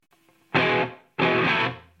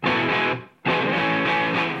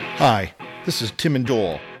Hi, this is Tim and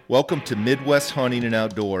Joel. Welcome to Midwest Hunting and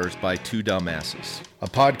Outdoors by Two Dumbasses, a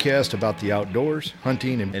podcast about the outdoors,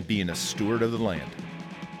 hunting, and being a steward of the land.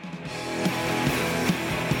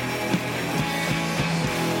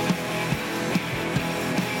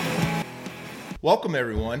 Welcome,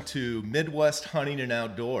 everyone, to Midwest Hunting and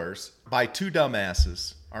Outdoors by Two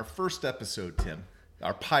Dumbasses. Our first episode, Tim.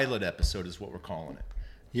 Our pilot episode is what we're calling it.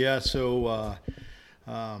 Yeah, so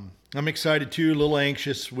I'm excited too, a little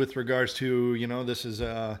anxious with regards to, this is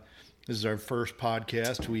our first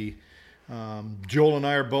podcast. Joel and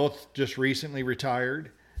I are both just recently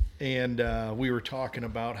retired, and we were talking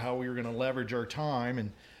about how we were going to leverage our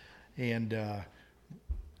time and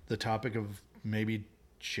the topic of maybe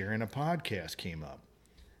sharing a podcast came up.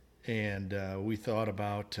 And we thought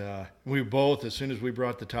about, we both, as soon as we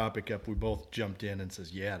brought the topic up, we both jumped in and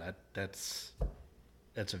says, yeah, that's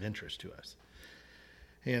of interest to us.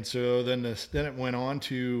 And so then it went on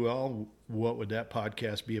to, well, what would that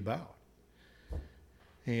podcast be about?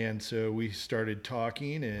 And so we started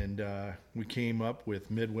talking, and we came up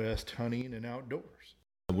with Midwest Hunting and Outdoors.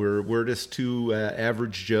 We're just two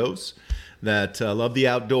average Joes that love the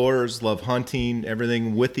outdoors, love hunting,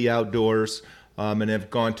 everything with the outdoors, and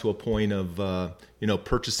have gone to a point of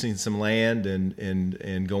purchasing some land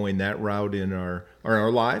and going that route in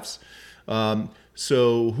our lives.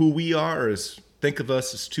 So who we are is, think of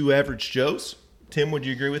us as two average Joes. Tim, would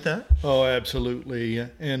you agree with that? Oh, absolutely.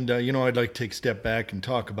 And I'd like to take a step back and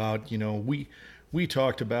talk about, we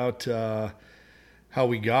talked about how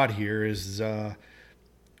we got here is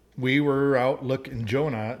we were out looking. Joel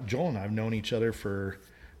and I have known each other for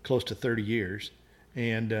close to 30 years,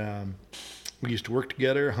 and we used to work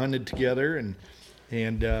together, hunted together,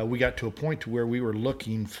 and we got to a point to where we were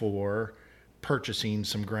looking for purchasing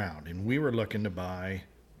some ground, and we were looking to buy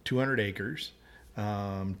 200 acres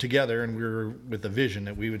together, and we were with the vision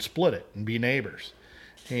that we would split it and be neighbors.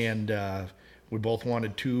 And we both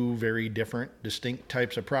wanted two very different, distinct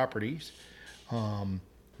types of properties,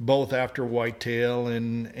 both after whitetail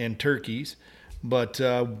and turkeys, but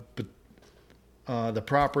the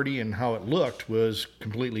property and how it looked was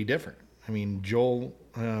completely different. I mean, Joel,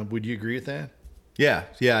 would you agree with that? Yeah.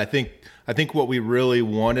 I think what we really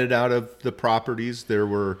wanted out of the properties, there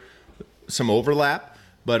were some overlap,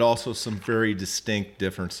 but also some very distinct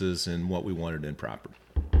differences in what we wanted in property.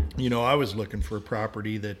 I was looking for a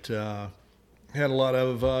property that had a lot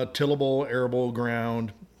of tillable, arable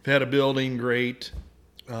ground, had a building, great.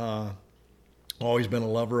 Always been a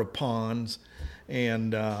lover of ponds,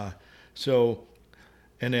 and then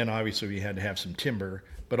obviously we had to have some timber.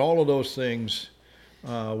 But all of those things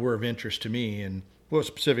were of interest to me. And what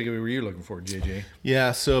specifically were you looking for, JJ?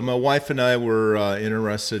 Yeah, so my wife and I were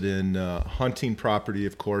interested in hunting property,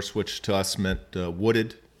 of course, which to us meant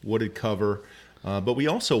wooded cover. But we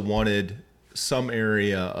also wanted some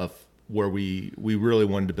area of where we really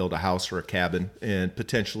wanted to build a house or a cabin and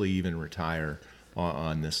potentially even retire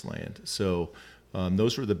on this land. So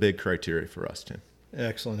those were the big criteria for us, Tim.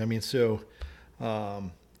 Excellent. I mean, so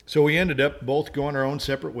we ended up both going our own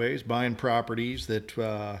separate ways, buying properties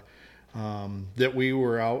that we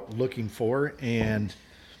were out looking for, and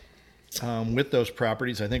with those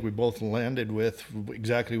properties, I think we both landed with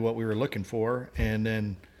exactly what we were looking for. And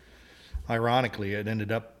then, ironically, it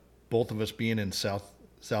ended up both of us being in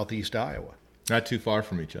southeast Iowa. Not too far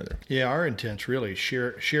from each other. Yeah, our intents really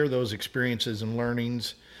share those experiences and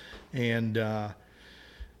learnings, and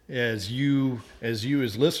as you as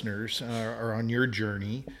listeners are on your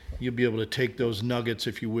journey, you'll be able to take those nuggets,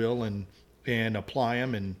 if you will, and apply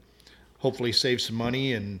them, and hopefully save some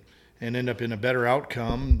money and end up in a better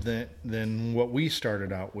outcome than what we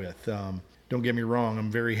started out with. Don't get me wrong,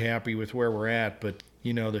 I'm very happy with where we're at, but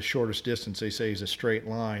the shortest distance, they say, is a straight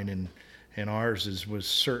line, and ours was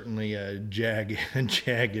certainly a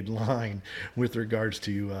jagged line with regards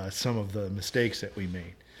to some of the mistakes that we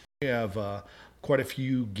made. We have quite a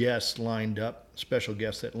few guests lined up, special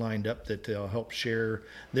guests that lined up that help share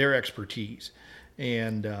their expertise,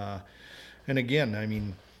 and again, I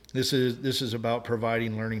mean, this is about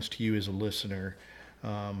providing learnings to you as a listener.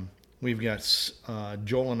 We've got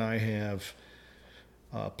Joel and I have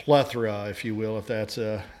a plethora, if you will, if that's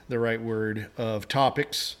the right word, of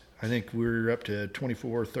topics. I think we're up to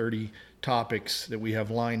 24 or 30 topics that we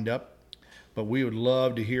have lined up, but we would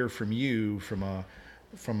love to hear from you from a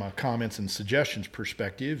comments and suggestions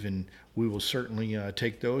perspective, and we will certainly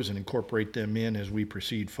take those and incorporate them in as we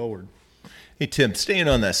proceed forward. Hey, Tim, staying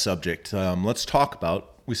on that subject, let's talk about,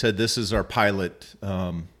 we said this is our pilot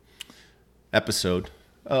episode.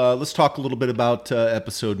 Let's talk a little bit about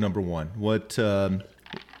episode number one. What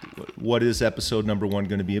is episode number one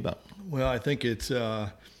going to be about? Well, I think it's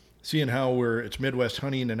seeing how it's Midwest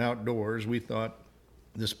hunting and outdoors, we thought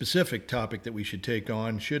the specific topic that we should take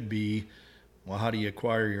on should be, well, how do you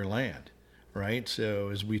acquire your land, right? So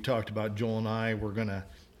as we talked about, Joel and I, we're going to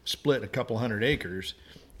split a couple 100 acres.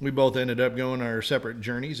 We both ended up going our separate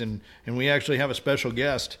journeys, and we actually have a special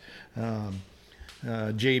guest.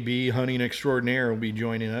 JB, hunting extraordinaire, will be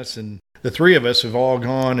joining us, and the three of us have all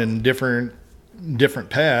gone in different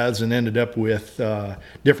paths and ended up with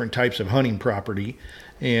different types of hunting property.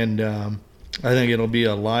 And I think it'll be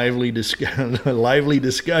a lively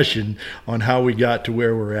discussion on how we got to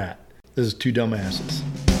where we're at. This is Two Dumbasses.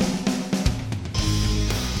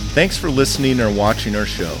 Thanks for listening or watching our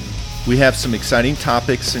show. We have some exciting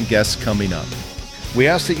topics and guests coming up. We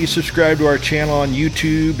ask that you subscribe to our channel on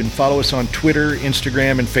YouTube and follow us on Twitter,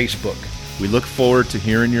 Instagram, and Facebook. We look forward to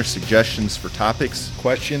hearing your suggestions for topics,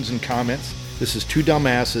 questions, and comments. This is Two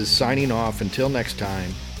Dumbasses signing off. Until next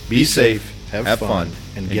time, be safe, have fun,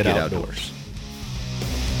 and get outdoors.